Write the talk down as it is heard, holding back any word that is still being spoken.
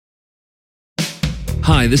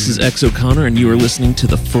Hi, this is X O'Connor, and you are listening to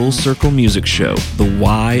the Full Circle Music Show, the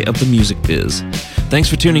why of the music biz. Thanks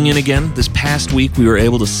for tuning in again. This past week, we were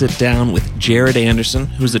able to sit down with Jared Anderson,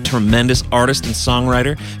 who's a tremendous artist and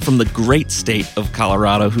songwriter from the great state of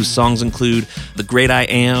Colorado, whose songs include The Great I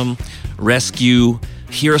Am, Rescue,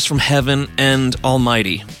 Hear Us From Heaven, and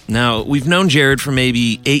Almighty. Now, we've known Jared for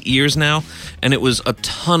maybe 8 years now, and it was a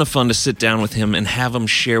ton of fun to sit down with him and have him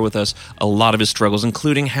share with us a lot of his struggles,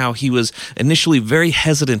 including how he was initially very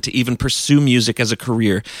hesitant to even pursue music as a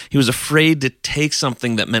career. He was afraid to take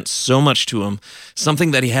something that meant so much to him,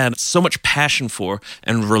 something that he had so much passion for,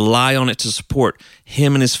 and rely on it to support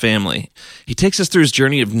him and his family. He takes us through his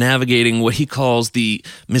journey of navigating what he calls the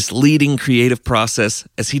misleading creative process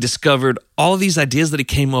as he discovered all of these ideas that he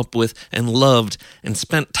came up with and loved and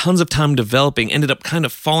spent tons of time developing, ended up kind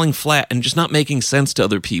of falling flat and just not making sense to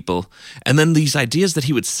other people. And then these ideas that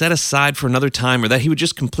he would set aside for another time or that he would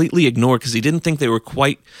just completely ignore because he didn't think they were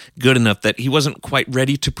quite good enough, that he wasn't quite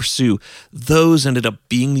ready to pursue, those ended up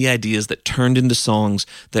being the ideas that turned into songs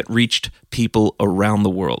that reached people around the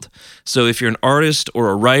world. So if you're an artist or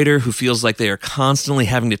a writer who feels like they are constantly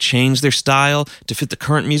having to change their style to fit the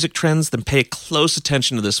current music trends, then pay close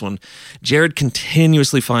attention to this one. Jared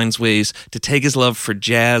continuously finds ways to take his love for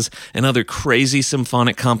jazz and other crazy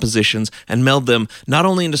symphonic compositions and meld them not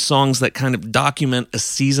only into songs that kind of document a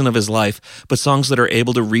season of his life, but songs that are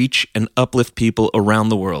able to reach and uplift people around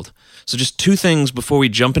the world. So just two things before we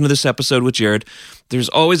jump into this episode with Jared. There's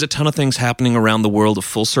always a ton of things happening around the world of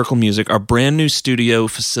Full Circle Music. Our brand new studio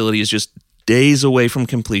facility is just days away from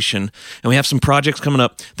completion, and we have some projects coming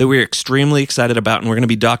up that we're extremely excited about, and we're going to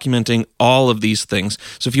be documenting all of these things.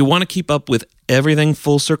 So if you want to keep up with everything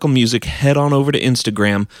Full Circle Music, head on over to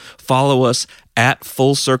Instagram, follow us at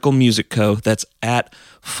Full Circle Music Co. That's at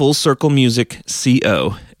Full Circle Music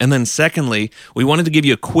Co. And then secondly, we wanted to give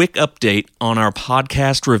you a quick update on our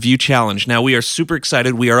podcast review challenge. Now, we are super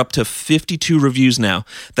excited. We are up to 52 reviews now.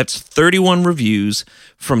 That's 31 reviews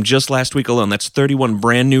from just last week alone. That's 31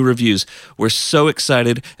 brand new reviews. We're so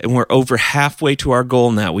excited, and we're over halfway to our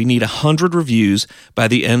goal now. We need 100 reviews by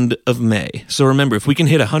the end of May. So remember, if we can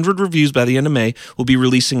hit 100 reviews by the end of May, we'll be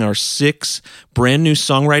releasing our 6 brand new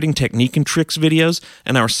songwriting technique and tricks videos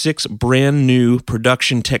and our 6 brand new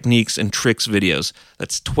production techniques and tricks videos.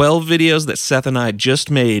 That's 12 videos that Seth and I just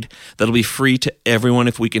made that'll be free to everyone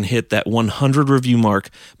if we can hit that 100 review mark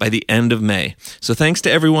by the end of May. So thanks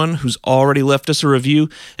to everyone who's already left us a review.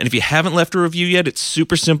 And if you haven't left a review yet, it's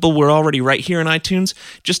super simple. We're already right here in iTunes.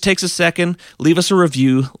 Just takes a second. Leave us a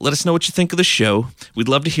review. Let us know what you think of the show. We'd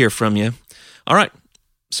love to hear from you. All right.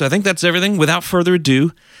 So I think that's everything. Without further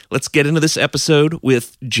ado, let's get into this episode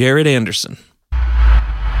with Jared Anderson.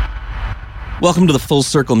 Welcome to the Full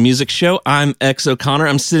Circle Music Show. I'm X O'Connor.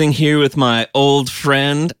 I'm sitting here with my old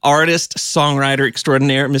friend, artist, songwriter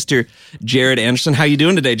extraordinaire, Mr. Jared Anderson. How you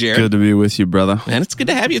doing today, Jared? Good to be with you, brother. Man, it's good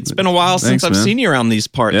to have you. It's been a while since I've man. seen you around these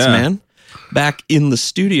parts, man. Back in the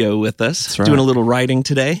studio with us, That's right. Doing a little writing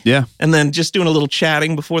today. Yeah. And then just doing a little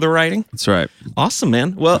chatting before the writing. That's right. Awesome,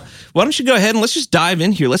 man. Well, why don't you go ahead and let's just dive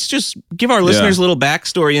in here. Let's just give our listeners a little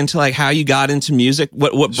backstory into like how you got into music,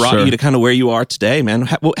 what brought you to kind of where you are today, man.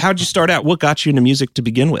 How'd you start out? What got you into music to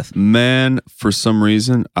begin with? Man, for some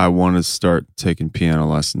reason, I wanted to start taking piano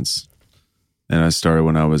lessons. And I started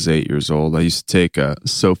when I was 8 years old. I used to take a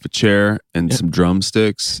sofa chair and some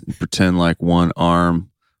drumsticks and pretend like one arm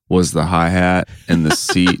was the hi-hat and the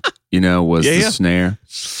seat, was the snare.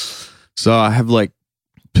 So I have like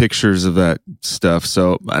pictures of that stuff.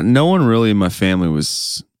 So no one really in my family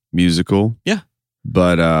was musical. Yeah.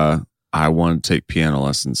 But I wanted to take piano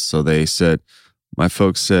lessons. So my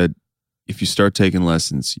folks said, if you start taking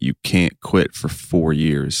lessons, you can't quit for 4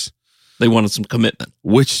 years. They wanted some commitment.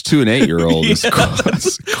 Which to an 8-year-old is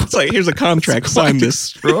it's like, here's a contract, sign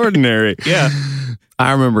this. Extraordinary. Yeah.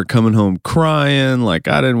 I remember coming home crying, like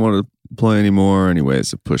I didn't want to play anymore.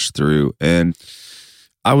 Anyways, I pushed through. And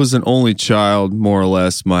I was an only child, more or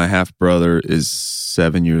less. My half-brother is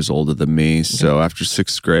 7 years older than me. Okay. So after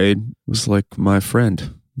 6th grade, it was like my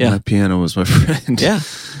friend. Yeah. My piano was my friend. Yeah.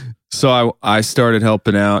 So I started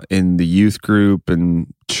helping out in the youth group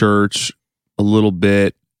and church a little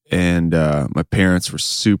bit. And my parents were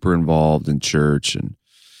super involved in church. And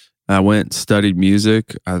I went and studied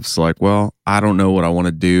music. I was like, well, I don't know what I want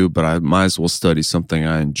to do, but I might as well study something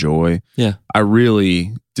I enjoy. Yeah. I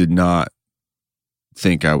really did not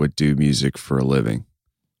think I would do music for a living.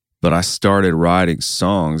 But I started writing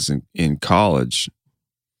songs in college.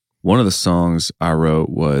 One of the songs I wrote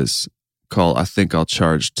was called I Think I'll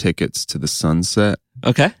Charge Tickets to the Sunset.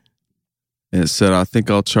 Okay. And it said, I think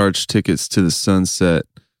I'll charge tickets to the sunset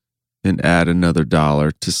and add another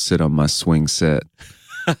 $1 to sit on my swing set.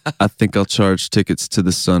 I think I'll charge tickets to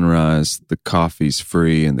the sunrise. The coffee's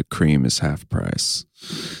free and the cream is half price.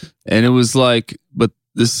 And it was like, but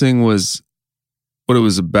this thing was, what it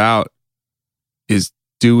was about is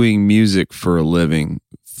doing music for a living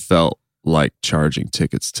felt like charging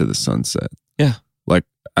tickets to the sunset. Yeah. Like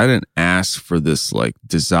I didn't ask for this like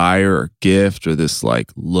desire or gift or this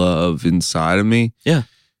like love inside of me. Yeah.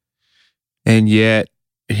 And yet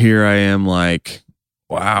here I am like,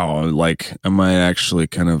 wow, like I might actually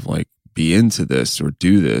kind of like be into this or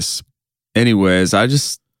do this. Anyways, I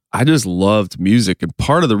just loved music. And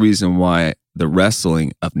part of the reason why the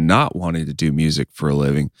wrestling of not wanting to do music for a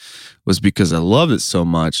living was because I loved it so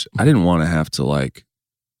much. I didn't want to have to like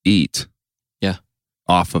eat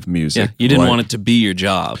off of music. Yeah. You didn't like, want it to be your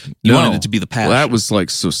job. You wanted it to be the passion. Well, that was like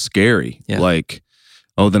so scary. Yeah. Like,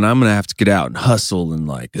 oh, then I'm going to have to get out and hustle and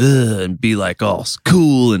like, and be like all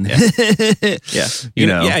cool and yeah. You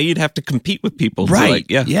know, yeah, you'd have to compete with people. Right.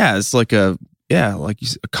 Like, yeah. It's like a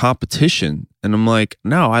competition. And I'm like,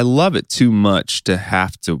 no, I love it too much to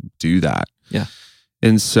have to do that. Yeah.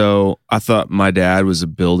 And so I thought my dad was a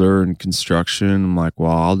builder in construction. I'm like,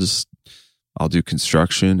 well, I'll do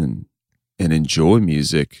construction and enjoy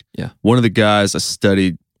music. Yeah. One of the guys I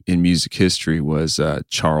studied in music history was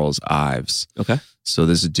Charles Ives. Okay. So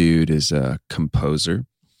this dude is a composer.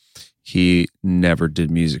 He never did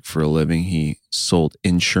music for a living. He sold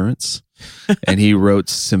insurance and he wrote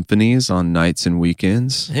symphonies on nights and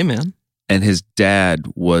weekends. Hey, man. And his dad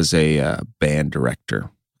was a band director,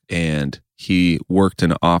 and he worked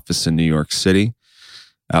in an office in New York City.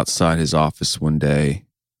 Outside his office one day,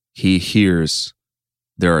 he hears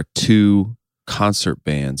there are 2 concert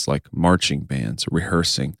bands, like marching bands,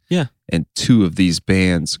 rehearsing. Yeah. And 2 of these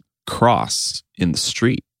bands cross in the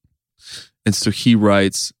street. And so he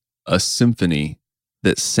writes a symphony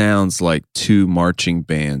that sounds like 2 marching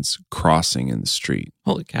bands crossing in the street.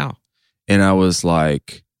 Holy cow. And I was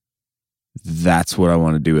like, that's what I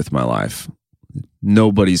want to do with my life.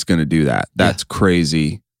 Nobody's going to do that. That's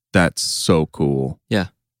crazy. That's so cool. Yeah.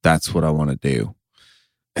 That's what I want to do.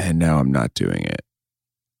 And now I'm not doing it.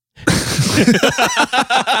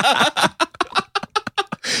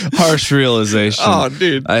 Harsh realization. Oh,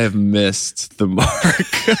 dude. I have missed the mark.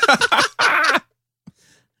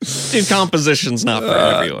 Dude, composition's not for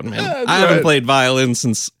everyone, man. I haven't played violin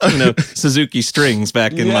since, Suzuki strings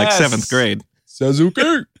back in like 7th grade.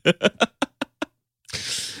 Suzuki.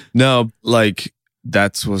 No, like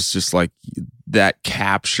that was just like that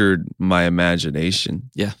captured my imagination.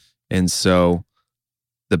 Yeah. And so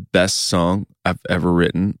the best song I've ever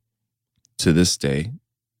written to this day,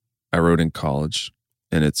 I wrote in college,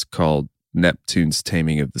 and it's called Neptune's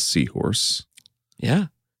Taming of the Seahorse. Yeah.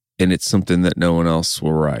 And it's something that no one else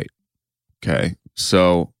will write. Okay.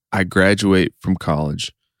 So I graduate from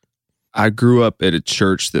college. I grew up at a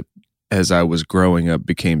church that, as I was growing up,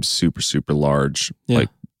 became super, super large, like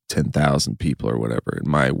 10,000 people or whatever. And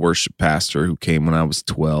my worship pastor, who came when I was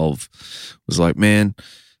 12, was like, man,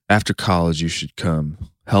 after college, you should come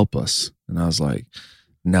help us. And I was like,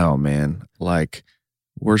 no, man, like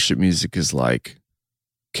worship music is like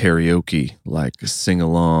karaoke, like sing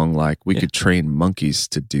along, like we could train monkeys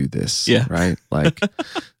to do this. Yeah. Right. Like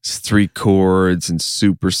it's 3 chords and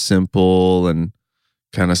super simple and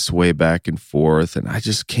kind of sway back and forth. And I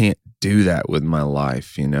just can't do that with my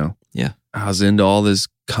life, Yeah. I was into all this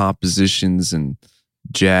compositions and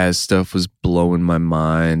jazz stuff was blowing my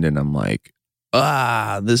mind. And I'm like,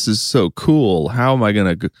 this is so cool. How am I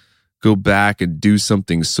going to go back and do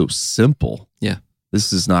something so simple? Yeah.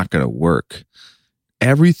 This is not going to work.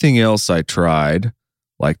 Everything else I tried,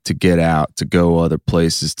 like to get out, to go other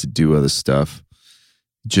places, to do other stuff,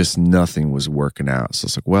 just nothing was working out. So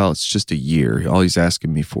it's like, well, it's just a year. All he's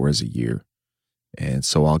asking me for is a year. And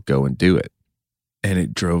so I'll go and do it. And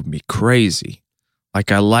it drove me crazy.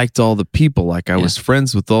 Like I liked all the people. Like I was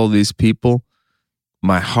friends with all these people.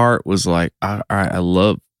 My heart was like, all right, I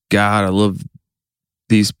love God. I love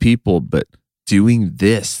these people. But doing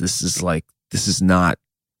this is not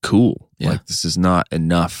cool. Yeah. Like this is not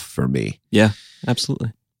enough for me. Yeah,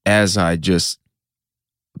 absolutely. As I just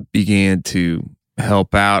began to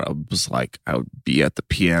help out, I was like, I would be at the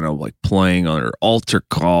piano, like playing on her altar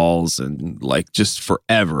calls and like just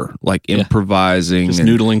forever, like improvising, just and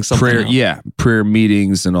noodling something prayer, out. prayer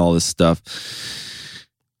meetings and all this stuff.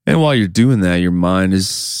 And while you're doing that, your mind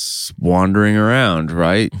is wandering around,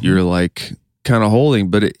 right? Mm-hmm. You're like kind of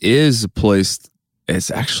holding, but it is a place.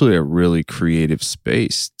 It's actually a really creative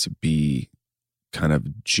space to be kind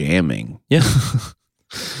of jamming. Yeah.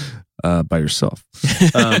 by yourself.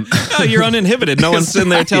 Oh, you're uninhibited. No one's sitting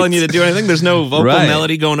there telling you to do anything. There's no vocal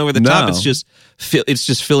melody going over the top. It's just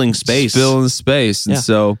filling space. Filling the space. And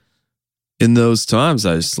so in those times,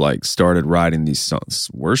 I just like started writing these songs,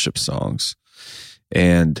 worship songs.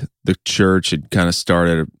 And the church had kind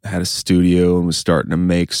of had a studio and was starting to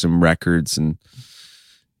make some records.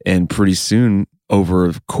 And pretty soon, over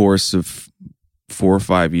a course of 4 or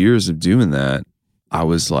 5 years of doing that, I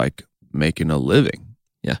was like making a living.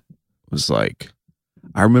 It was like,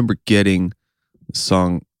 I remember getting the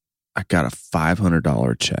song, I got a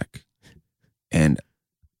 $500 check. And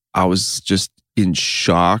I was just in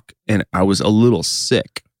shock. And I was a little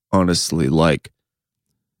sick, honestly. Like,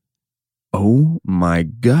 oh my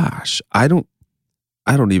gosh, I don't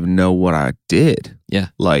even know what I did. Yeah.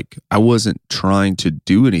 Like, I wasn't trying to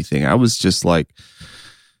do anything. I was just like,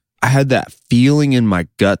 I had that feeling in my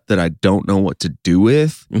gut that I don't know what to do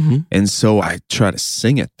with. Mm-hmm. And so I try to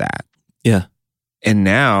sing at that. Yeah. And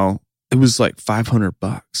now it was like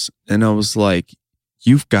 $500. And I was like,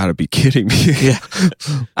 you've got to be kidding me. Yeah.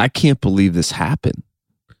 I can't believe this happened.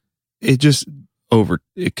 It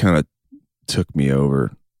kind of took me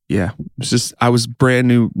over. Yeah. It's just, I was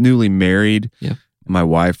newly married. Yeah. My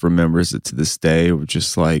wife remembers it to this day. We're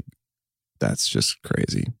just like, that's just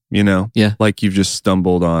crazy. You know? Yeah. Like you've just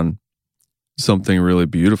stumbled on something really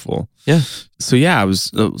beautiful. Yeah. So yeah, I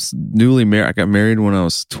was newly married. I got married when I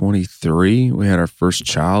was 23. We had our first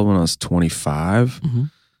child when I was 25. Mm-hmm.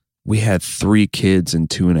 We had 3 kids in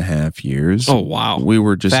 2.5 years. Oh, wow. We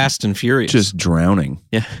were just fast and furious. Just drowning.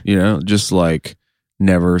 Yeah. You know, just like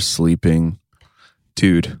never sleeping.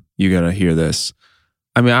 Dude, you got to hear this.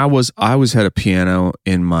 I mean, I always had a piano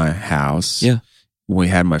in my house. Yeah. When we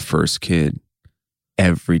had my first kid.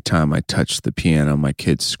 Every time I touched the piano, my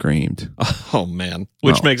kid screamed. Oh, man.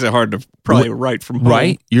 Which makes it hard to probably write from home.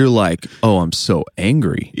 Right? You're like, oh, I'm so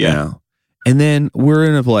angry now. And then we're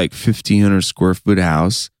in a like 1,500 square foot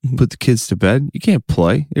house. Put the kids to bed. You can't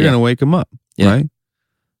play. You're going to wake them up. Yeah. Right?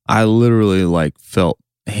 I literally like felt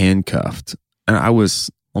handcuffed. And I was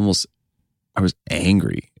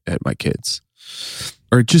angry at my kids.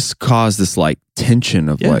 Or it just caused this like tension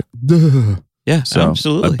of like, duh. Yeah, so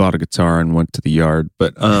absolutely. I bought a guitar and went to the yard.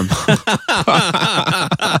 But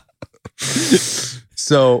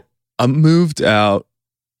so I moved out.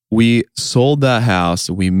 We sold that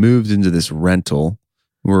house. We moved into this rental.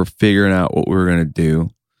 We were figuring out what we were going to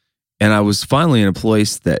do. And I was finally in a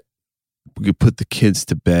place that we could put the kids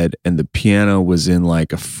to bed, and the piano was in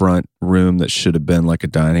like a front room that should have been like a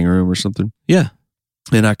dining room or something. Yeah.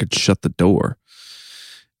 And I could shut the door.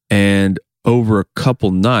 And over a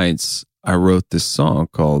couple nights, I wrote this song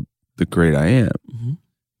called The Great I Am. Mm-hmm.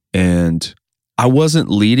 And I wasn't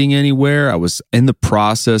leading anywhere. I was in the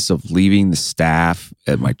process of leaving the staff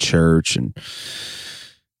at my church, and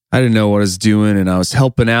I didn't know what I was doing, and I was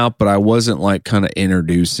helping out, but I wasn't like kind of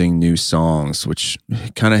introducing new songs, which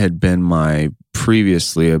kind of had been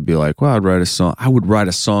previously I'd be like, well, I'd write a song. I would write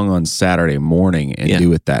a song on Saturday morning and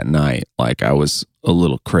do it that night. Like I was a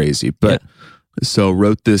little crazy, but so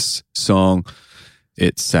wrote this song.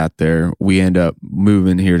 It sat there. We end up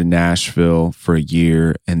moving here to Nashville for a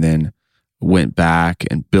year, and then went back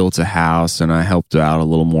and built a house, and I helped out a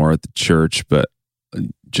little more at the church, but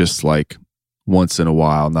just like once in a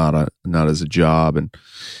while, not as a job.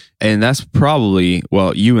 And that's probably,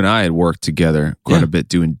 well, you and I had worked together quite a bit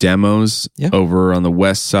doing demos over on the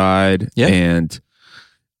West Side, and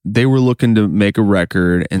they were looking to make a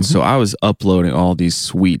record. And so I was uploading all these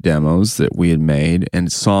sweet demos that we had made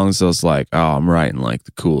and songs. I was like, oh, I'm writing like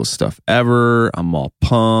the coolest stuff ever. I'm all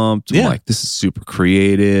pumped. I'm like, this is super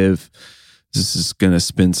creative. This is going to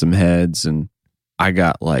spin some heads. And I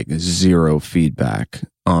got like 0 feedback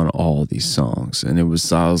on all these songs. And I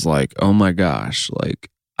was like, oh my gosh, like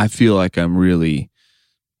I feel like I'm really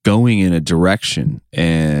going in a direction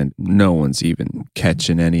and no one's even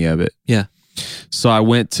catching any of it. Yeah. So I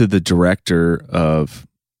went to the director of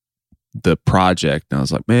the project and I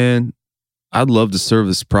was like, man, I'd love to serve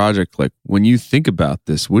this project. Like, when you think about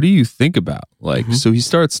this, what do you think about? Like, so he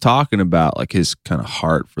starts talking about like his kind of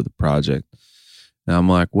heart for the project. And I'm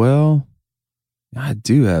like, well, I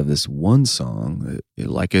do have this one song that,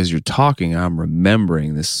 like, as you're talking, I'm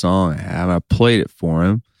remembering this song I have. I played it for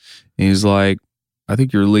him. And he's like, I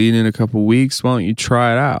think you're leaving in a couple weeks. Why don't you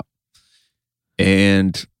try it out?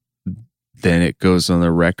 And then it goes on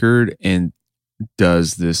the record and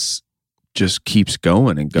does this, just keeps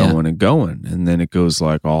going and going and going. And then it goes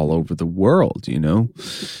like all over the world, you know?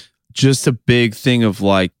 Just a big thing of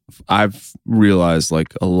like, I've realized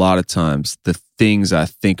like a lot of times the things I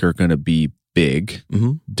think are going to be big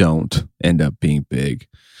don't end up being big.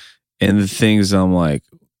 And the things I'm like,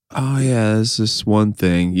 oh yeah, this is one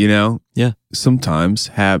thing, you know? Yeah. Sometimes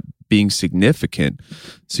being significant.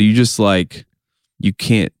 So you just like, you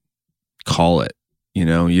can't call it, you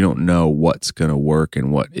know? You don't know what's going to work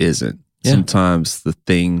and what isn't. Yeah. Sometimes the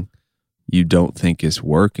thing you don't think is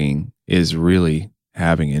working is really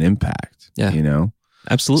having an impact, Yeah. you know?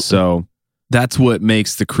 Absolutely. So that's what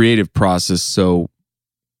makes the creative process so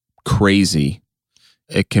crazy.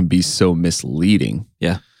 It can be so misleading.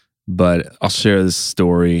 Yeah. But I'll share this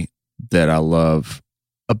story that I love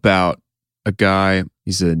about a guy.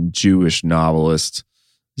 He's a Jewish novelist.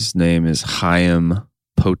 His name is Chaim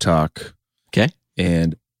Potok. Okay.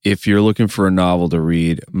 And if you're looking for a novel to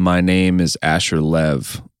read, My Name is Asher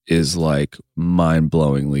Lev is like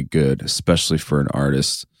mind-blowingly good, especially for an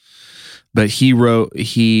artist. But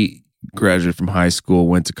he graduated from high school,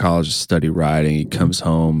 went to college to study writing. He comes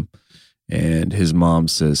home and his mom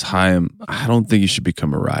says, Chaim, I don't think you should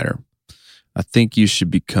become a writer. I think you should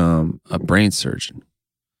become a brain surgeon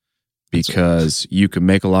because you could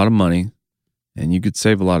make a lot of money and you could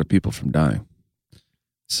save a lot of people from dying.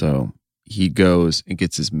 So he goes and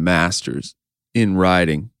gets his master's in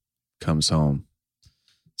writing, comes home.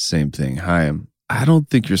 Same thing. Chaim, I don't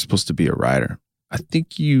think you're supposed to be a writer. I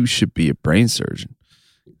think you should be a brain surgeon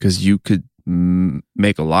because you could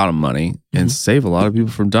make a lot of money and save a lot of people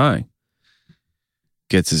from dying.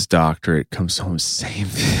 Gets his doctorate, comes home, same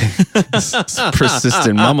thing.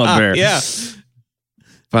 Persistent mama bear. Yeah.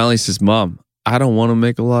 Finally says, Mom, I don't want to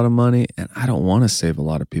make a lot of money and I don't want to save a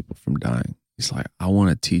lot of people from dying. He's like, I want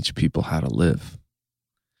to teach people how to live.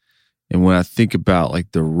 And when I think about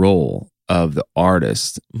like the role of the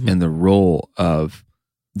artist and the role of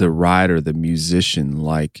the writer, the musician,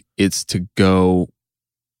 like it's to go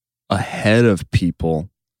ahead of people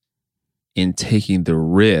in taking the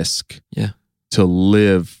risk to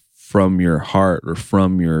live from your heart or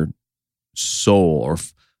from your soul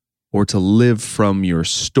or to live from your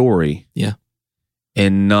story. Yeah.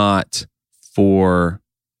 And not for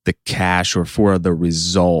the cash or for the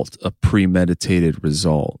result, a premeditated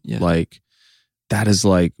result. Yeah. Like that is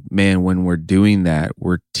like, man, when we're doing that,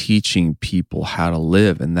 we're teaching people how to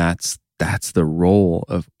live. And that's the role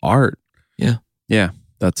of art. Yeah. Yeah.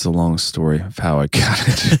 That's a long story of how I got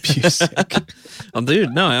into music. Oh,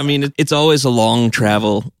 dude, no, I mean, it's always a long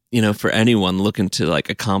travel, you know, for anyone looking to like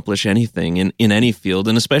accomplish anything in any field,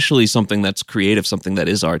 and especially something that's creative, something that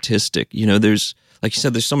is artistic. You know, there's, like you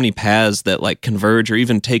said, there's so many paths that like converge or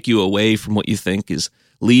even take you away from what you think is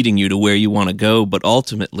leading you to where you want to go. But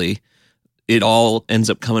ultimately, it all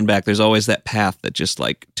ends up coming back. There's always that path that just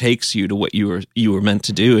like takes you to what you were meant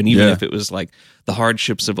to do. And even if it was like the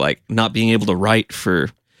hardships of like not being able to write for,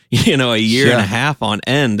 you know, a year and a half on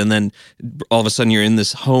end, and then all of a sudden you're in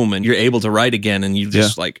this home and you're able to write again and you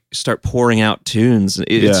just like start pouring out tunes.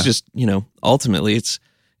 It's just, you know, ultimately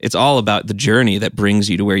it's all about the journey that brings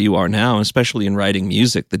you to where you are now, especially in writing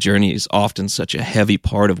music. The journey is often such a heavy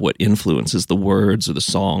part of what influences the words or the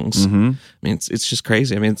songs. I mean, it's just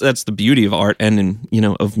crazy. I mean, that's the beauty of art and you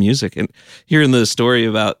know, of music. And hearing the story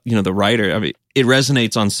about, you know, the writer, I mean, it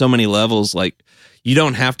resonates on so many levels. Like, you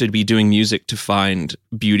don't have to be doing music to find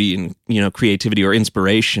beauty and, you know, creativity or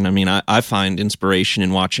inspiration. I mean, I find inspiration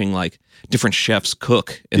in watching like different chefs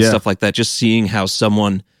cook and stuff like that. Just seeing how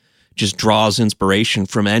someone just draws inspiration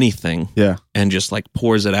from anything and just like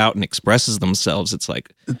pours it out and expresses themselves. It's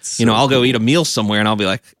like, you know, I'll go eat a meal somewhere and I'll be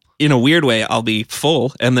like, in a weird way, I'll be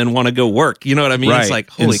full and then want to go work. You know what I mean? Right. It's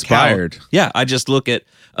like, holy Inspired. cow. Yeah, I just look at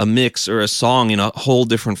a mix or a song in a whole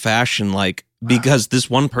different fashion, like, because this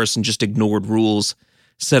one person just ignored rules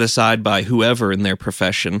set aside by whoever in their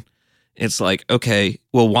profession. It's like, okay,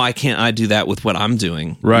 well, why can't I do that with what I'm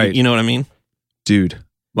doing? Right. You know what I mean? Dude,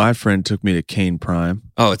 my friend took me to Cane Prime.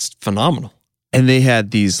 Oh, it's phenomenal. And they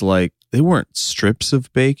had these like, they weren't strips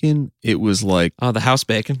of bacon. It was like Oh, the house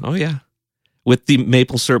bacon. Oh, yeah. With the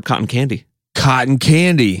maple syrup cotton candy. cotton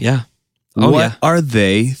candy. Yeah. Oh, What are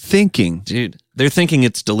they thinking? Dude, they're thinking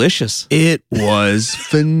it's delicious. It was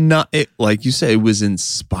phenomenal. Like you said, it was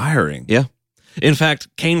inspiring. Yeah. In fact,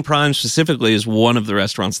 Cane Prime specifically is one of the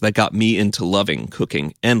restaurants that got me into loving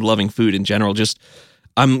cooking and loving food in general. Just,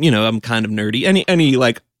 I'm kind of nerdy. Any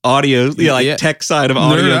like audio, tech side of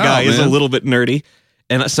audio Nerd guy out, is a man. little bit nerdy.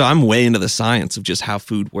 And so I'm way into the science of just how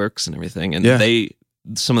food works and everything. And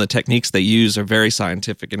some of the techniques they use are very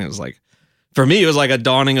scientific. And it was like, for me, it was like a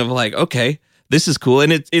dawning of like, okay, this is cool.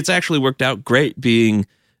 And it's actually worked out great being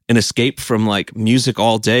an escape from like music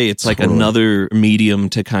all day. It's like another medium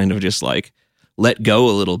to kind of just like let go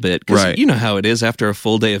a little bit. Because you know how it is after a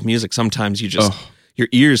full day of music. Sometimes you just, your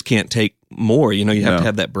ears can't take more. You know, you have to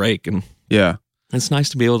have that break. And it's nice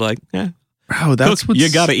to be able to like, Wow, that's cook,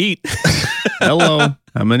 you got to eat. Hello.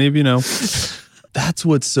 How many of you know? That's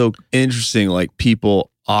what's so interesting. Like,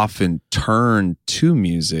 people often turn to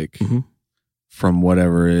music from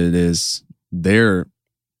whatever it is they're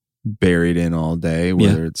buried in all day,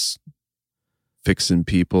 whether it's fixing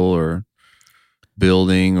people or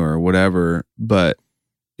building or whatever. But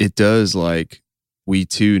it does, like, we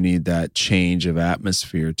too need that change of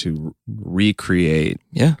atmosphere to recreate.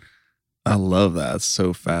 Yeah. I love that. It's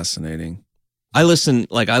so fascinating. I listen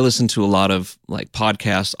to a lot of like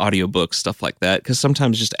podcasts, audiobooks, stuff like that, because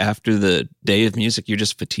sometimes just after the day of music, you're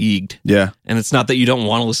just fatigued. Yeah. And it's not that you don't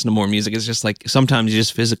want to listen to more music. It's just like sometimes you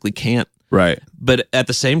just physically can't. Right. But at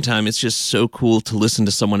the same time, it's just so cool to listen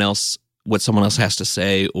to someone else, what someone else has to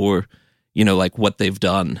say, or, you know, like what they've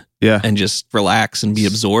done. Yeah. And just relax and be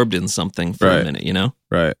absorbed in something for a minute, you know?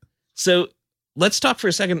 Right. So let's talk for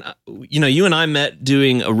a second. You know, you and I met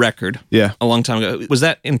doing a record a long time ago. Was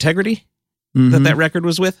that Integrity that record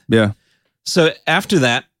was with? Yeah. So after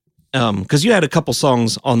that, because you had a couple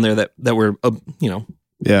songs on there that were, you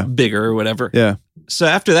know, bigger or whatever. Yeah. So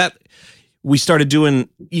after that, we started doing,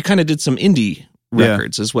 you kind of did some indie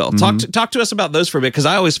records as well. Talk to us about those for a bit, because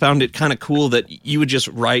I always found it kind of cool that you would just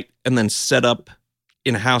write and then set up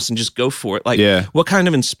in a house and just go for it. Like, what kind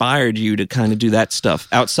of inspired you to kind of do that stuff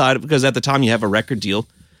outside of, because at the time you have a record deal.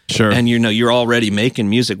 Sure. And you know, you're already making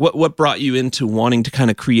music. What brought you into wanting to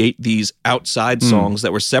kind of create these outside songs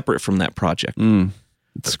that were separate from that project?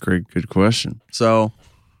 That's a good question. So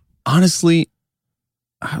honestly,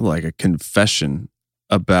 I have like a confession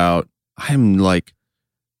about, I'm like,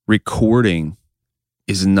 recording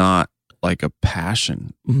is not like a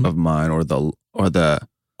passion of mine, or the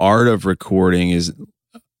art of recording is,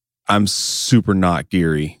 I'm super not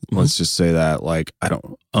geary. Let's just say that. Like, I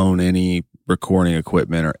don't own any recording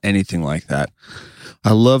equipment or anything like that.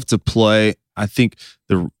 I love to play. I think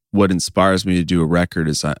what inspires me to do a record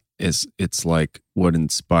is it's like what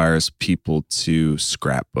inspires people to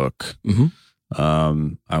scrapbook.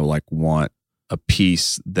 I like want a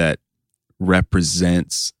piece that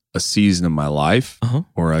represents a season of my life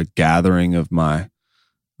or a gathering of my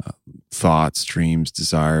thoughts, dreams,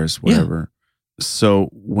 desires, whatever. So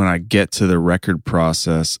when I get to the record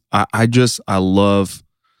process, I love,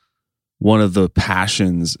 one of the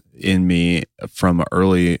passions in me from an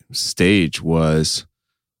early stage was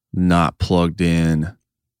not plugged in,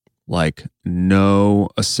 like no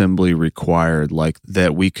assembly required, like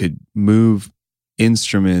that we could move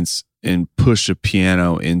instruments and push a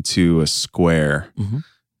piano into a square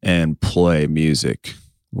and play music.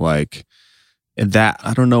 Like, and that,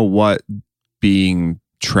 I don't know what being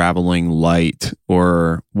traveling light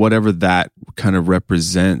or whatever that kind of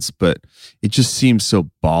represents, but it just seems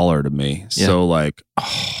so baller to me. So like,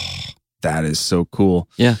 oh, that is so cool.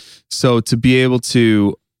 Yeah. So to be able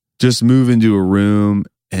to just move into a room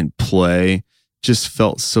and play just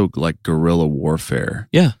felt so like guerrilla warfare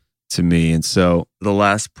to me. And so the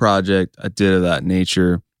last project I did of that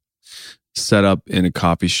nature, set up in a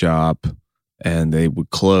coffee shop, and they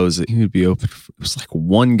would close it. He would be open. It was like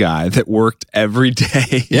one guy that worked every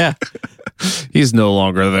day. Yeah. He's no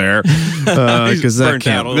longer there because that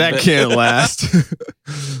can't last.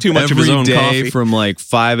 Too much of his own day coffee. From like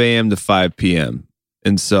 5 a.m. to 5 p.m.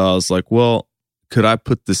 And so I was like, well, could I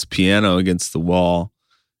put this piano against the wall,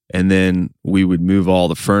 and then we would move all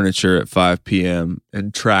the furniture at 5 p.m.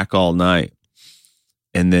 and track all night,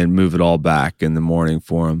 and then move it all back in the morning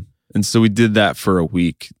for him. And so we did that for a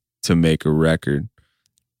week to make a record.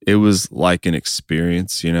 It was like an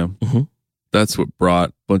experience, you know? That's what brought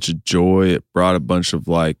a bunch of joy. It brought a bunch of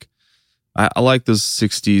like, I like those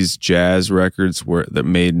 60s jazz records that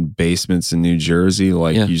made in basements in New Jersey.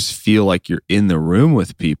 Like you just feel like you're in the room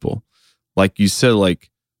with people. Like you said,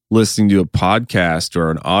 like listening to a podcast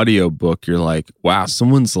or an audio book, you're like, wow,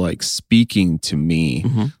 someone's like speaking to me.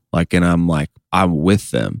 Like, and I'm like, I'm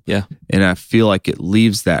with them. Yeah. And I feel like it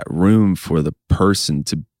leaves that room for the person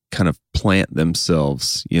to kind of plant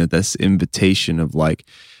themselves, you know, this invitation of like,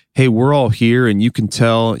 hey, we're all here, and you can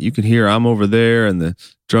hear I'm over there, and the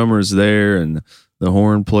drummer's there, and the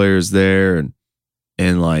horn player's there,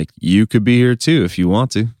 and like you could be here too if you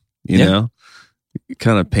want to, you know? It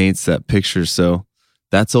kind of paints that picture. So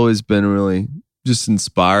that's always been really just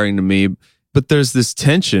inspiring to me. But there's this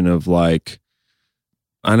tension of like,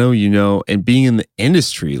 I know, you know, and being in the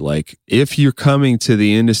industry, like if you're coming to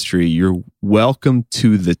the industry, you're welcome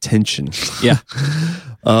to the tension.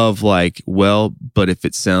 Of like, well, but if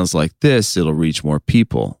it sounds like this, it'll reach more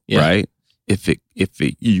people, right? If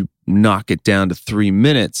you knock it down to 3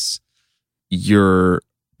 minutes, your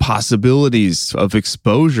possibilities of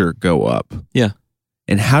exposure go up. Yeah.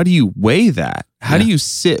 And how do you weigh that? How do you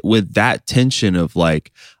sit with that tension of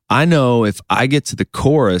like, I know if I get to the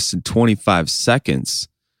chorus in 25 seconds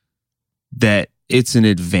that it's an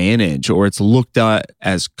advantage or it's looked at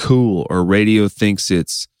as cool or radio thinks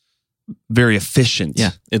it's very efficient.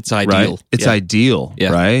 Yeah, it's ideal. Right? It's ideal,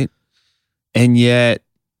 Yeah. right? And yet,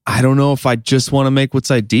 I don't know if I just want to make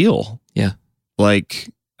what's ideal. Yeah. Like,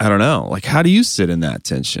 I don't know. Like, how do you sit in that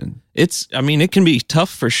tension? It can be tough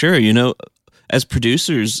for sure. As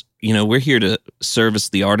producers, we're here to service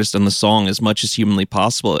the artist and the song as much as humanly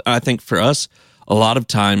possible. I think for us, a lot of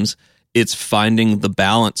times it's finding the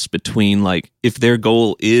balance between, like, if their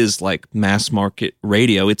goal is like mass market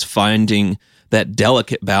radio, it's finding that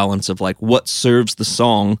delicate balance of like what serves the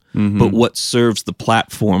song, but what serves the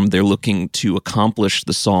platform they're looking to accomplish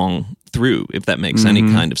the song through, if that makes any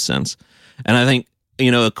kind of sense. And I think,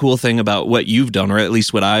 a cool thing about what you've done, or at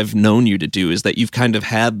least what I've known you to do, is that you've kind of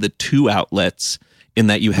had the two outlets in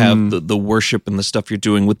that you have the worship and the stuff you're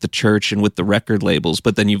doing with the church and with the record labels,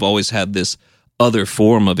 but then you've always had this other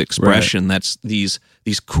form of expression that's these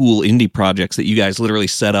cool indie projects that you guys literally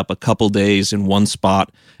set up a couple days in one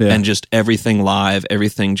spot and just everything live,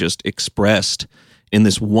 everything just expressed in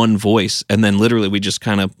this one voice. And then literally we just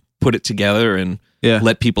kind of put it together and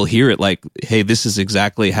let people hear it like, hey, this is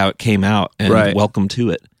exactly how it came out and welcome to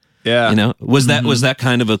it. Yeah. Was that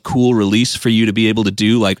kind of a cool release for you to be able to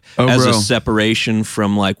do, like, as a separation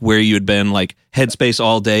from like where you had been like Headspace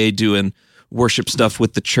all day doing worship stuff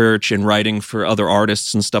with the church and writing for other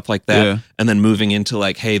artists and stuff like that, and then moving into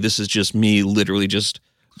like, hey, this is just me literally just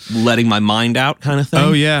letting my mind out kind of thing?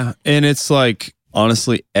 Oh, yeah. And it's like,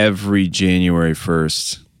 honestly, every January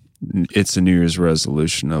 1st, it's a New Year's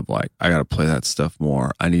resolution of like, I got to play that stuff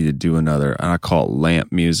more. I need to do another, and I call it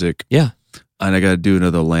lamp music. Yeah. And I got to do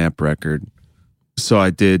another lamp record. So I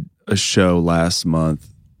did a show last month,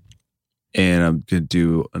 and I'm going to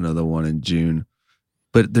do another one in June.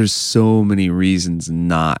 But there's so many reasons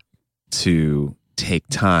not to take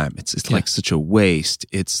time. It's like such a waste.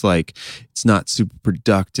 It's like, it's not super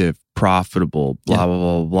productive, profitable, blah, blah,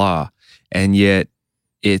 blah, blah. And yet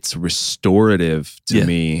it's restorative to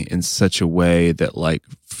me in such a way that like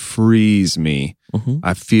frees me.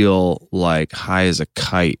 I feel like high as a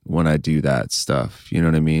kite when I do that stuff. You know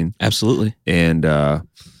what I mean? Absolutely. And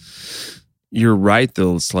you're right,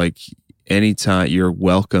 though. It's like, anytime you're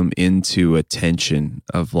welcome into a tension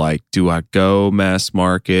of like, do I go mass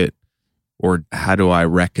market or how do I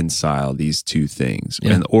reconcile these two things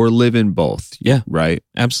or live in both? Yeah. Right.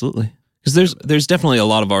 Absolutely. Because there's definitely a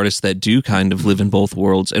lot of artists that do kind of live in both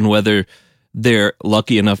worlds, and whether they're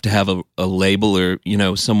lucky enough to have a label or,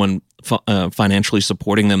 someone financially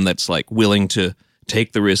supporting them that's like willing to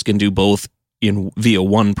take the risk and do both via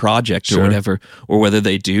one project or whatever, or whether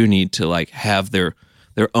they do need to like have their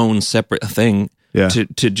own separate thing to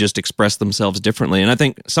just express themselves differently. And I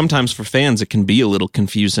think sometimes for fans, it can be a little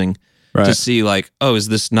confusing to see like, oh, is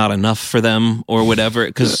this not enough for them or whatever?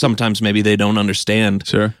 Because sometimes maybe they don't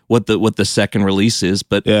understand what the second release is.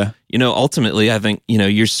 But, ultimately, I think,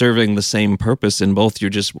 you're serving the same purpose in both. You're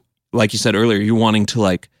just, like you said earlier, you're wanting to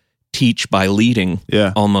like teach by leading,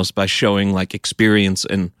 almost by showing like experience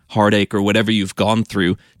and heartache or whatever you've gone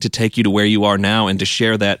through to take you to where you are now and to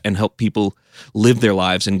share that and help people live their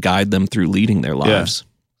lives and guide them through leading their lives.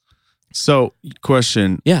 So,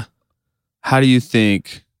 question. Yeah. How do you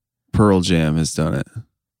think Pearl Jam has done it?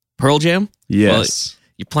 Pearl Jam? Yes. Well,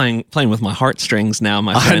 you're playing with my heartstrings now,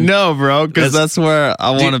 my friend. I know, bro, because that's where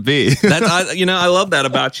I want to be. I love that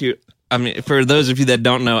about you. I mean, for those of you that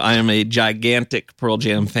don't know, I am a gigantic Pearl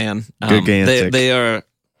Jam fan. Gigantic. They are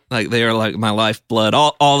like my lifeblood.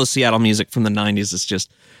 All the Seattle music from the 90s is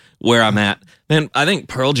just where I'm at. Man, I think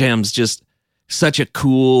Pearl Jam's just such a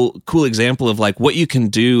cool example of like what you can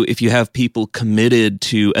do if you have people committed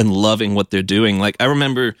to and loving what they're doing. Like I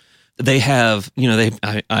remember they have,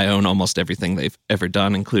 I own almost everything they've ever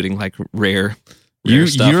done, including like rare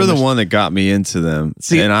stuff. You're the one that got me into them.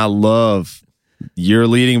 And I love, you're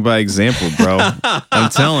leading by example, bro. I'm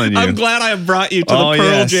telling you. I'm glad I brought you to the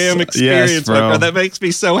Pearl Jam experience, my friend. That makes me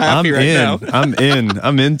so happy now. I'm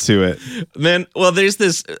into it. Man, well, there's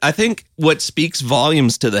this, I think what speaks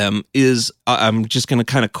volumes to them is, I'm just going to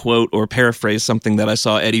kind of quote or paraphrase something that I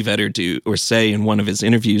saw Eddie Vedder do or say in one of his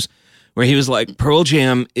interviews, where he was like, Pearl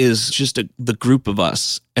Jam is just the group of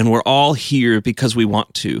us, and we're all here because we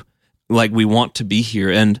want to. Like, we want to be here.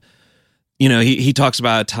 And he talks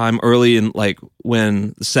about a time early in like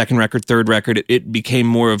when the second record, third record, it became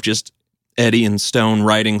more of just Eddie and Stone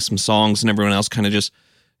writing some songs and everyone else kind of just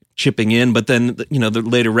chipping in. But then, the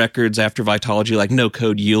later records after Vitology, like No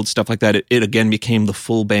Code Yield, stuff like that, it again became the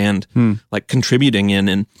full band like contributing in.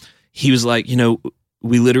 And he was like,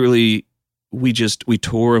 we literally we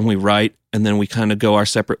tour and we write, and then we kind of go our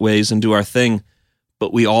separate ways and do our thing,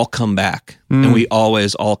 but we all come back, and we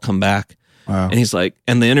always all come back. Wow. And he's like,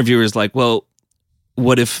 and the interviewer is like, well,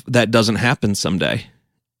 what if that doesn't happen someday?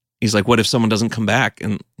 He's like, what if someone doesn't come back?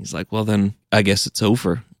 And he's like, well, then I guess it's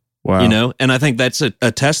over. Wow. You know? And I think that's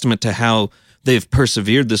a testament to how they've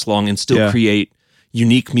persevered this long and still create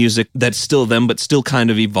unique music that's still them, but still kind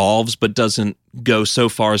of evolves, but doesn't go so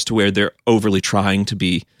far as to where they're overly trying to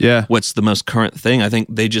be what's the most current thing. I think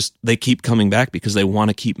they keep coming back because they want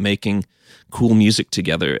to keep making cool music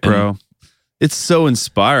together. And, bro, it's so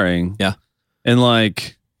inspiring. Yeah. And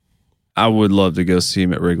like, I would love to go see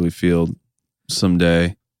him at Wrigley Field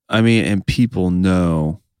someday. I mean, and people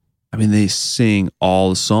know, I mean, they sing all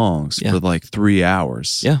the songs for like 3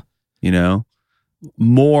 hours. Yeah. You know,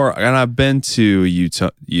 more. And I've been to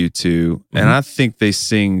U2, and I think they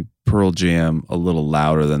sing Pearl Jam a little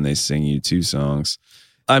louder than they sing U2 songs.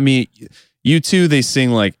 I mean, U2, they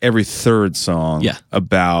sing like every third song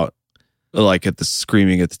about like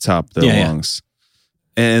screaming at the top of their lungs.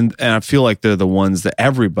 And I feel like they're the ones that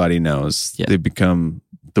everybody knows. They become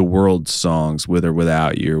the world songs, with or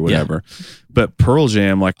without you or whatever. But Pearl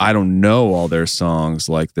Jam, like, I don't know all their songs,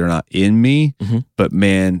 like they're not in me, but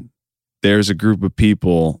man, there's a group of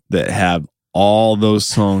people that have all those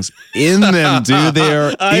songs in them, dude.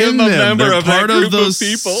 They're I in am a them. member They're of that part group of those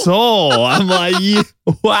people. soul. I'm like,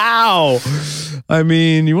 wow. I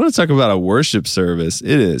mean, you want to talk about a worship service?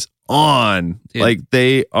 It is on. Dude. Like,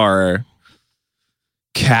 they are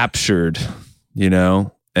captured, you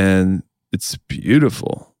know, and it's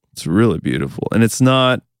beautiful. It's really beautiful. And it's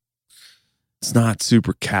not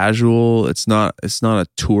super casual. It's not a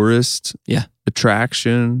tourist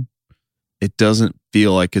attraction. It doesn't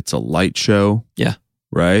feel like it's a light show. Yeah.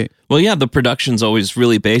 Right? Well, yeah, the production's always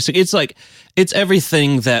really basic. It's like, it's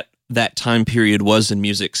everything that time period was in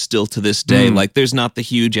music still to this day. Like, there's not the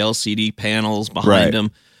huge LCD panels behind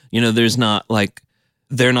them. You know, there's not like,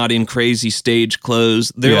 they're not in crazy stage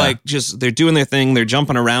clothes. They're like, they're doing their thing. They're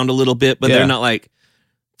jumping around a little bit, but they're not like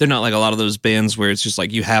a lot of those bands where it's just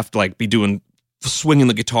like, you have to like be swinging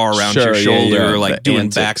the guitar around your shoulder or like doing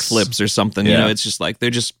backflips or something. You know, it's just like, they're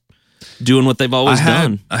just doing what they've always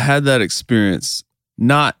done. I had that experience,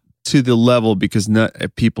 not to the level because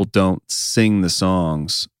people don't sing the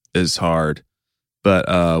songs as hard, but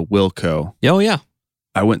Wilco. Oh, yeah.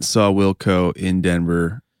 I went and saw Wilco in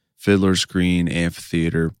Denver, Fiddler's Green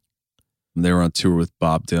Amphitheater. They were on tour with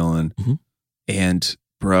Bob Dylan. And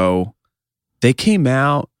bro, they came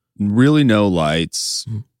out, really no lights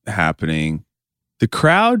happening. The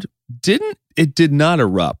crowd did not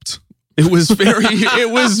erupt. It was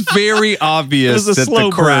very obvious that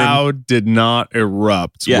the crowd did not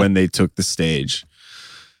erupt when they took the stage.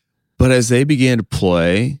 But as they began to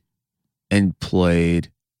play and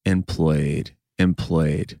played and played and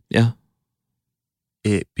played,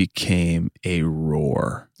 it became a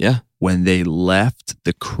roar. Yeah. When they left,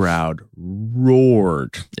 the crowd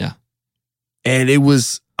roared. Yeah. And I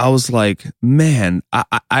was like, man,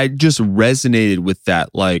 I just resonated with that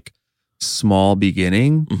like small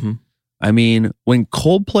beginning. I mean, when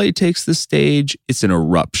Coldplay takes the stage, it's an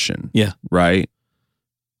eruption. Yeah. Right?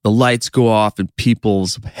 The lights go off and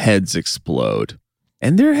people's heads explode.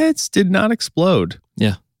 And their heads did not explode.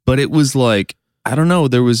 Yeah. But it was like, I don't know,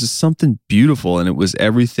 there was just something beautiful, and it was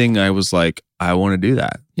everything. I was like, I want to do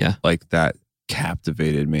that. Yeah. Like, that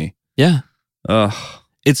captivated me. Yeah. Ugh.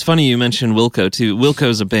 It's funny you mentioned Wilco too.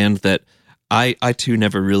 Wilco's a band that I too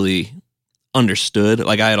never really understood.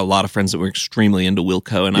 Like, I had a lot of friends that were extremely into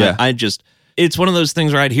Wilco, and I just, it's one of those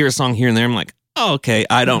things where I'd hear a song here and there, I'm like, oh, okay,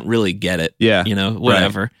 I don't really get it. Yeah. You know,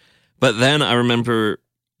 whatever. Right. But then I remember,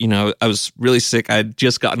 you know, I was really sick. I had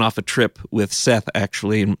just gotten off a trip with Seth,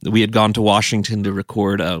 actually, and we had gone to Washington to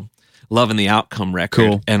record Love and the Outcome record.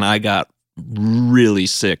 Cool. And I got really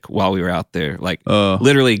sick while we were out there. Like,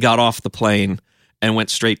 literally got off the plane and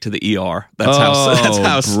went straight to the ER. That's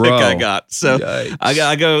how sick I got. So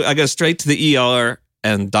I go straight to the ER,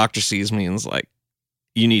 and doctor sees me and is like,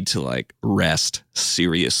 you need to like rest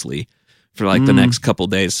seriously for like the next couple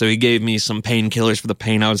days. So he gave me some painkillers for the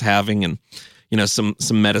pain I was having, and you know, some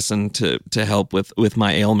medicine to help with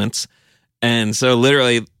my ailments. And so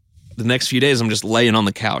literally the next few days I'm just laying on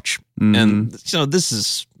the couch. And you know, this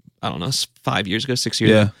is, I don't know, 5 years ago, 6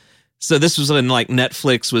 years ago. So this was when like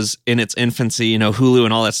Netflix was in its infancy, you know, Hulu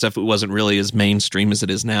and all that stuff. It wasn't really as mainstream as it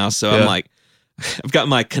is now. So I'm like, I've got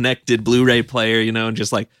my connected Blu-ray player, you know, and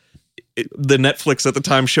just like the Netflix at the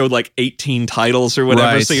time showed like 18 titles or whatever.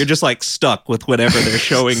 Right. So you're just like stuck with whatever they're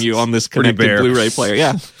showing you on this connected Blu-ray player.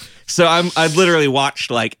 Yeah. So I literally watched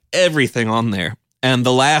like everything on there. And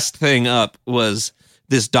the last thing up was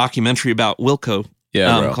this documentary about Wilco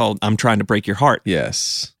bro. called I'm Trying to Break Your Heart.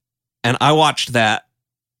 Yes. And I watched that,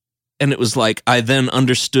 and it was like I then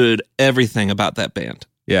understood everything about that band.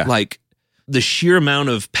 Yeah. Like the sheer amount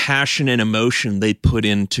of passion and emotion they put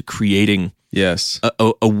into creating Yes.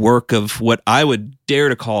 a work of what I would dare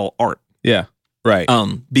to call art. Yeah. Right.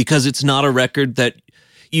 Because it's not a record that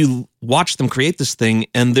you watch them create this thing,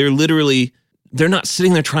 and they're not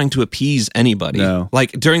sitting there trying to appease anybody. No.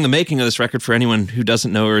 Like during the making of this record, for anyone who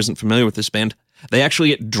doesn't know or isn't familiar with this band, they actually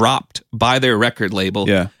get dropped by their record label.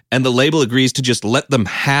 Yeah. And the label agrees to just let them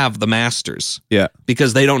have the masters. Yeah.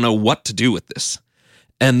 Because they don't know what to do with this.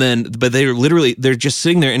 And then, but they're just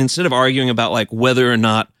sitting there, and instead of arguing about like whether or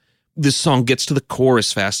not this song gets to the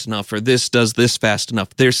chorus fast enough or this does this fast enough,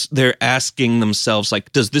 they're asking themselves,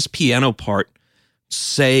 like, does this piano part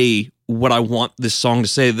say what I want this song to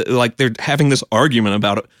say? Like they're having this argument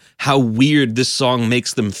about it, how weird this song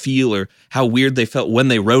makes them feel, or how weird they felt when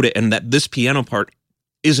they wrote it, and that this piano part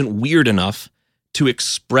isn't weird enough to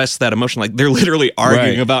express that emotion. Like they're literally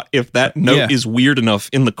arguing about if that note is weird enough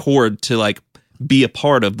in the chord to like be a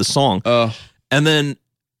part of the song. And then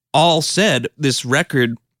all said, this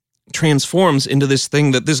record transforms into this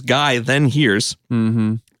thing that this guy then hears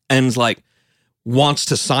and like wants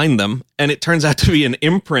to sign them, and it turns out to be an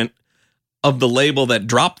imprint of the label that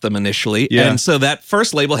dropped them initially. And so that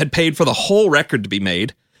first label had paid for the whole record to be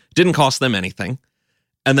made, didn't cost them anything,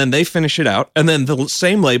 and then they finish it out, and then the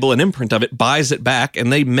same label, an imprint of it, buys it back,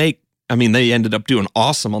 and they ended up doing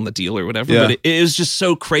awesome on the deal or whatever. But it was just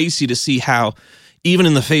so crazy to see how, even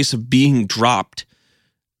in the face of being dropped,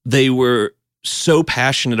 they were so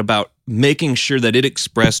passionate about making sure that it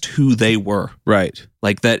expressed who they were. Right.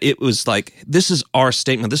 Like that it was like, this is our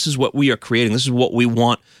statement. This is what we are creating. This is what we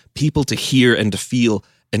want people to hear and to feel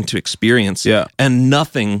and to experience. Yeah. And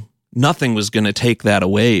nothing was going to take that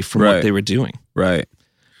away from what they were doing. Right.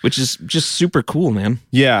 Which is just super cool, man.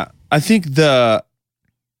 Yeah. I think as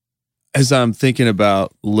I'm thinking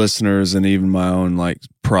about listeners and even my own like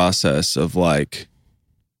process of like,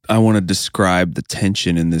 I want to describe the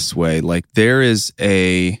tension in this way. Like there is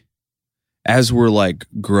as we're like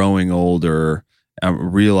growing older,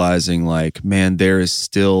 I'm realizing like, man, there is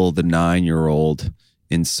still the 9-year-old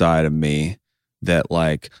inside of me that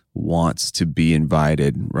like wants to be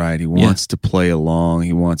invited, right? He wants to play along.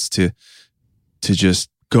 He wants to just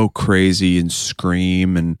go crazy and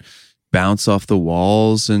scream and bounce off the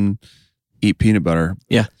walls and eat peanut butter.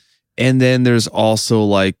 Yeah. And then there's also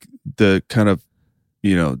like the kind of,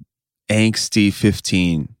 angsty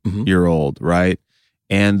 15-year-old, right?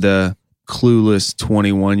 And the clueless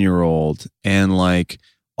 21-year-old, and like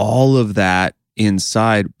all of that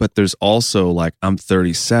inside. But there's also like, I'm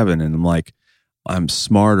 37 and I'm like, I'm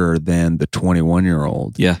smarter than the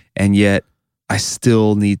 21-year-old. Yeah. And yet I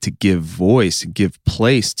still need to give voice and give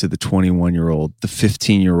place to the 21-year-old, the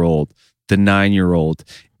 15-year-old, the 9-year-old,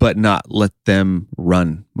 but not let them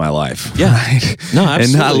run my life. Yeah. Right? No, absolutely.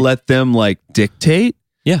 And not let them like dictate.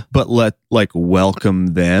 Yeah. But let like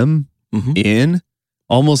welcome them in.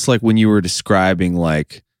 Almost like when you were describing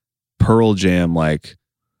like Pearl Jam, like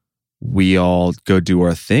we all go do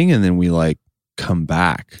our thing and then we like come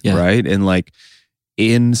back. Yeah. Right. And like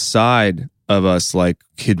inside of us, like,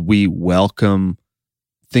 could we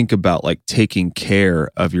think about like taking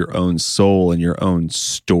care of your own soul and your own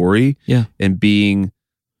story. Yeah. And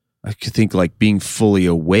I could think like being fully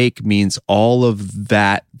awake means all of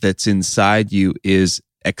that's inside you is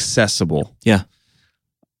accessible. Yeah.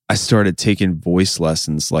 I started taking voice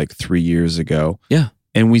lessons like 3 years ago. Yeah.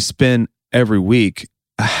 And we spend every week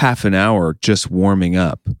a half an hour just warming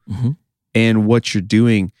up. And what you're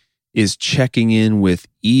doing is checking in with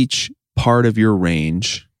each part of your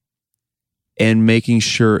range and making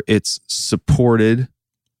sure it's supported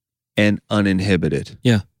and uninhibited.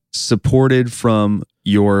 Yeah. Supported from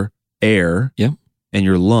your air and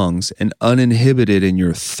your lungs and uninhibited in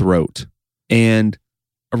your throat. And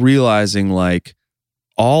realizing like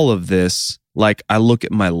all of this, like I look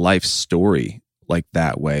at my life story like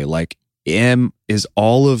that way, like is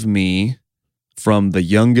all of me from the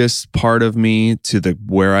youngest part of me to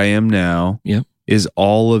where I am now, is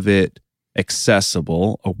all of it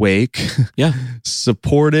accessible, awake,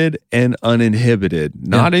 supported and uninhibited,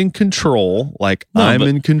 not in control, like I'm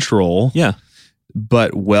in control,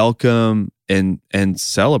 but welcome and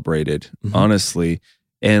celebrated, honestly.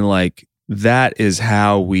 And like, that is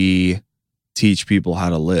how we teach people how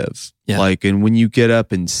to live. Like, and when you get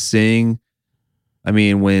up and sing, I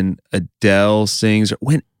mean, when Adele sings, or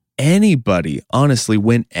when anybody, honestly,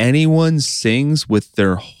 when anyone sings with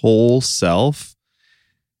their whole self,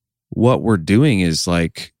 what we're doing is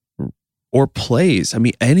like or plays. I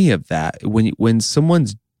mean, any of that. When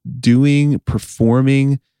someone's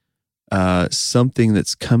performing something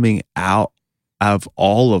that's coming out of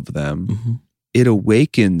all of them, Mm-hmm. it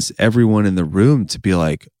awakens everyone in the room to be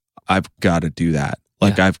like, I've got to do that.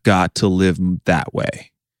 Like, I've got to live that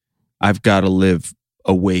way. I've got to live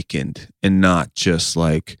awakened and not just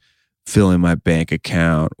like filling my bank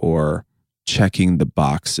account or checking the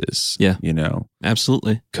boxes. Yeah. You know,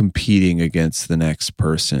 Absolutely. competing against the next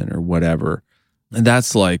person or whatever. And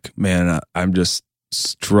that's like, man, I'm just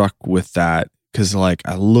struck with that because like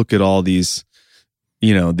I look at all these,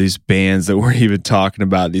 you know, these bands that we're even talking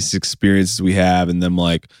about, these experiences we have, and them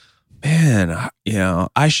like, man, you know,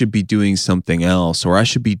 I should be doing something else, or I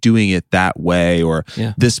should be doing it that way, or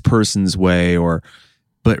this person's way,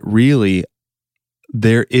 but really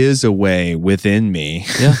there is a way within me.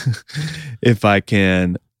 Yeah. If I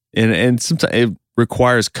can, and sometimes it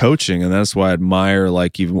requires coaching, and that's why I admire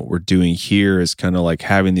like even what we're doing here is kind of like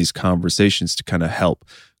having these conversations to kind of help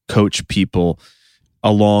coach people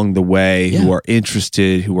along the way who are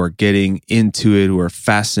interested, who are getting into it, who are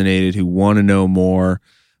fascinated, who want to know more,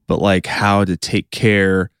 but like how to take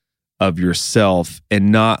care of yourself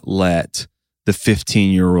and not let the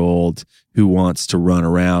 15-year-old who wants to run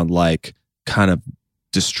around like kind of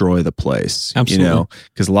destroy the place. Absolutely. You know,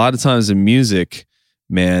 because a lot of times in music,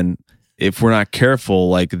 man, if we're not careful,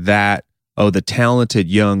 like that, the talented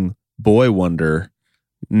young boy wonder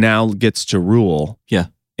now gets to rule. Yeah.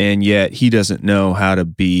 And yet he doesn't know how to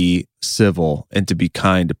be civil and to be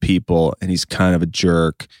kind to people. And he's kind of a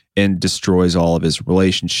jerk and destroys all of his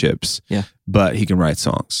relationships. Yeah. But he can write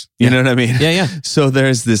songs. You know what I mean? Yeah, yeah. So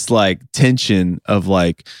there's this like tension of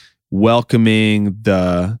like welcoming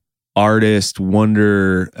the artist,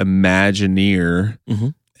 wonder, imagineer,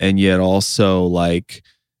 and yet also like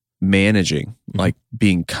managing, like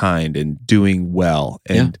being kind and doing well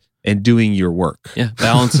and doing your work. Yeah,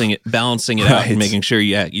 balancing it out Right. and making sure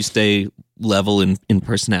you stay level in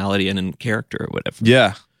personality and in character or whatever.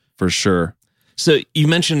 Yeah, for sure. So you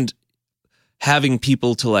mentioned having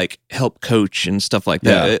people to like help coach and stuff like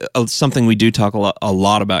that. Something we do talk a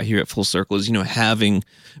lot about here at Full Circle is, you know, having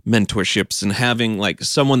mentorships and having like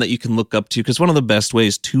someone that you can look up to, because one of the best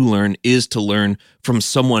ways to learn is to learn from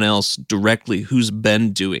someone else directly who's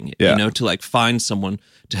been doing it. You know, to like find someone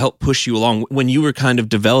to help push you along. When you were kind of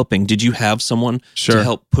developing, did you have someone to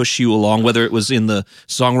help push you along, whether it was in the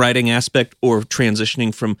songwriting aspect or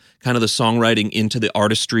transitioning from kind of the songwriting into the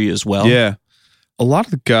artistry as well? Yeah. A lot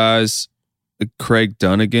of the guys, Craig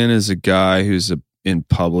Dunnigan is a guy who's in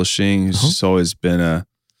publishing, who's just always been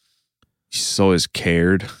he's always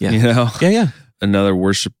cared, you know? Yeah. Another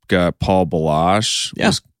worship guy, Paul Balash,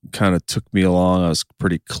 kind of took me along. I was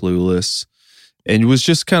pretty clueless. And it was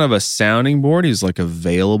just kind of a sounding board. He's like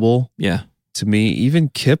available to me. Even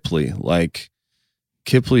Kipley, like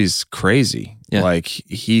Kipley's crazy. Yeah. Like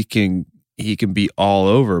he can be all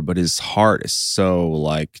over, but his heart is so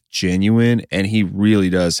like genuine, and he really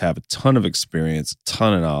does have a ton of experience, a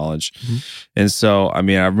ton of knowledge. And so, I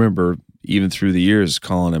mean, I remember even through the years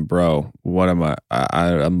calling him, bro, what am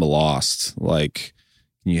I'm lost. Like,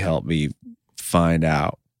 can you help me find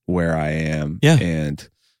out where I am and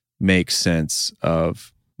make sense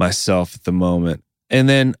of myself at the moment? And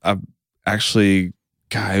then actually,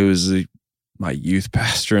 guy who was my youth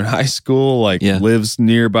pastor in high school, like lives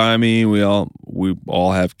nearby me. We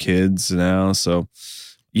all have kids now. So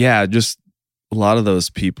yeah, just a lot of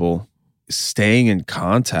those people staying in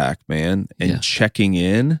contact, man, and checking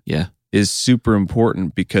in is super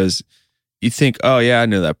important, because you think, oh yeah, I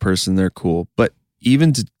know that person, they're cool. But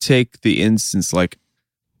even to take the instance, like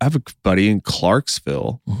I have a buddy in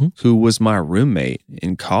Clarksville who was my roommate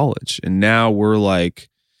in college, and now we're like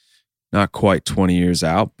not quite 20 years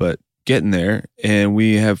out, but getting there, and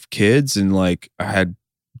we have kids, and like I had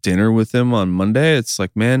dinner with him on Monday. It's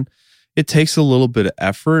like, man, it takes a little bit of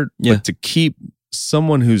effort, but to keep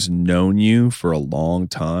someone who's known you for a long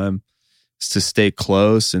time, is to stay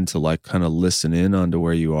close and to like kind of listen in onto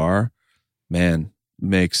where you are, man,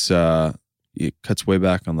 makes it cuts way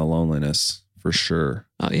back on the loneliness for sure.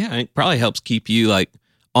 Oh yeah, it probably helps keep you like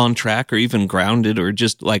on track or even grounded, or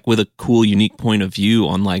just like with a cool, unique point of view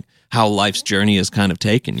on like how life's journey has kind of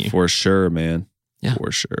taken you. For sure, man. Yeah.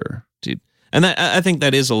 For sure. Dude. And I think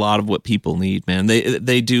that is a lot of what people need, man.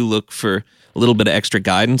 They do look for a little bit of extra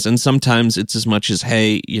guidance, and sometimes it's as much as,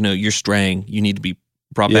 hey, you know, you're straying, you need to be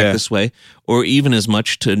brought back this way, or even as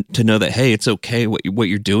much to know that, hey, it's okay, what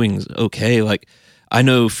you're doing is okay. Like, I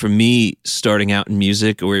know for me, starting out in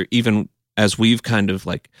music, or even as we've kind of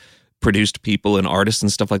like produced people and artists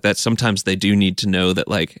and stuff like that, sometimes they do need to know that,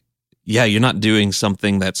 like, yeah, you're not doing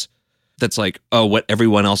something that's that's like, oh, what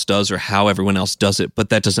everyone else does or how everyone else does it, but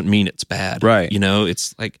that doesn't mean it's bad. Right. You know,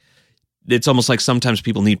 it's like, it's almost like sometimes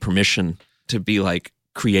people need permission to be like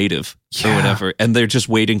creative or whatever. And they're just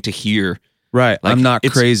waiting to hear. Right. Like, I'm not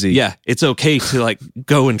crazy. Yeah. It's okay to like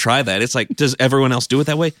go and try that. It's like, does everyone else do it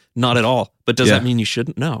that way? Not at all. But does that mean you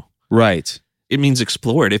shouldn't? No. Right. It means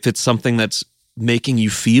explore it. If it's something that's making you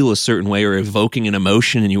feel a certain way or evoking an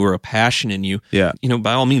emotion in you or a passion in you, you know,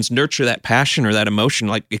 by all means, nurture that passion or that emotion,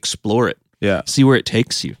 like explore it. Yeah. See where it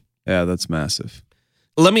takes you. Yeah, that's massive.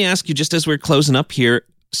 Let me ask you, just as we're closing up here,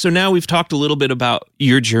 so now we've talked a little bit about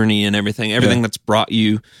your journey and everything that's brought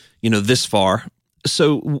you, you know, this far.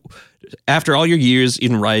 So after all your years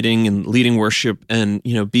in writing and leading worship and,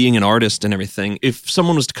 you know, being an artist and everything, if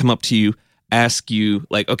someone was to come up to you, ask you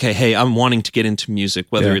like, okay, hey, I'm wanting to get into music,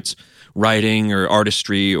 whether it's writing or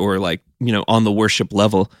artistry or like, you know, on the worship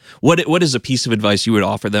level, what is a piece of advice you would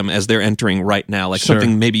offer them as they're entering right now? Like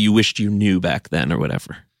something maybe you wished you knew back then or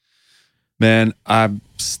whatever. Man, I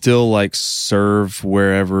still like serve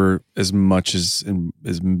wherever as much as in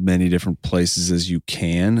as many different places as you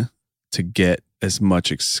can to get as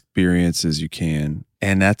much experience as you can.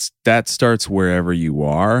 And that starts wherever you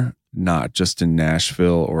are, not just in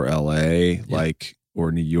Nashville or LA, like,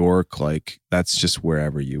 or New York. Like, that's just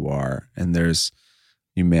wherever you are. And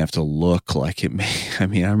you may have to look like it may. I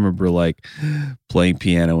mean, I remember like playing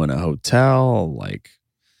piano in a hotel, like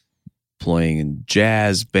playing in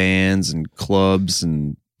jazz bands and clubs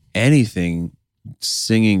and anything,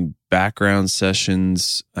 singing background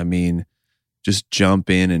sessions. I mean, just jump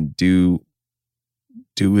in and do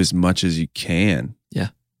as much as you can. Yeah.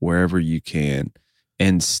 Wherever you can,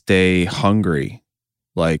 and stay hungry.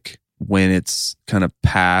 Like when it's kind of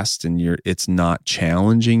past and it's not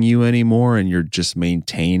challenging you anymore and you're just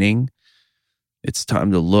maintaining, it's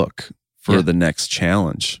time to look for the next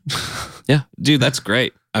challenge. Yeah, dude, that's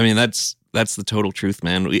great. I mean, that's the total truth,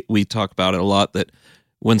 man. We talk about it a lot that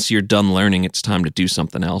once you're done learning, it's time to do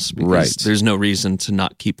something else because there's no reason to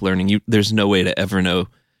not keep learning. There's no way to ever know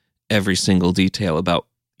every single detail about,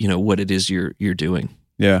 you know, what it is you're doing.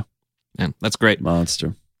 Yeah. Man, that's great.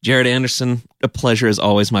 Monster. Jared Anderson, a pleasure as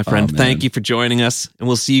always, my friend. Thank you for joining us, and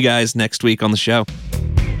we'll see you guys next week on the show.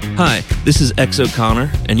 Hi, this is X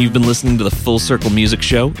O'Connor, and you've been listening to the Full Circle Music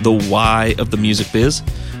Show, the why of the music biz.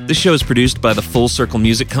 This show is produced by the Full Circle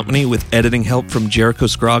Music Company with editing help from Jericho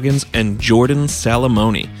Scroggins and Jordan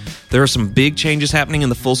Salamoni. There are some big changes happening in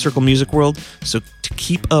the Full Circle music world, so to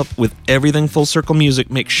keep up with everything Full Circle Music,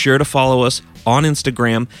 make sure to follow us on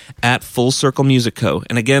Instagram at Full Circle Music Co.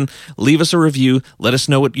 And again, leave us a review. Let us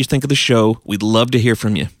know what you think of the show. We'd love to hear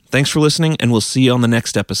from you. Thanks for listening, and we'll see you on the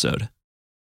next episode.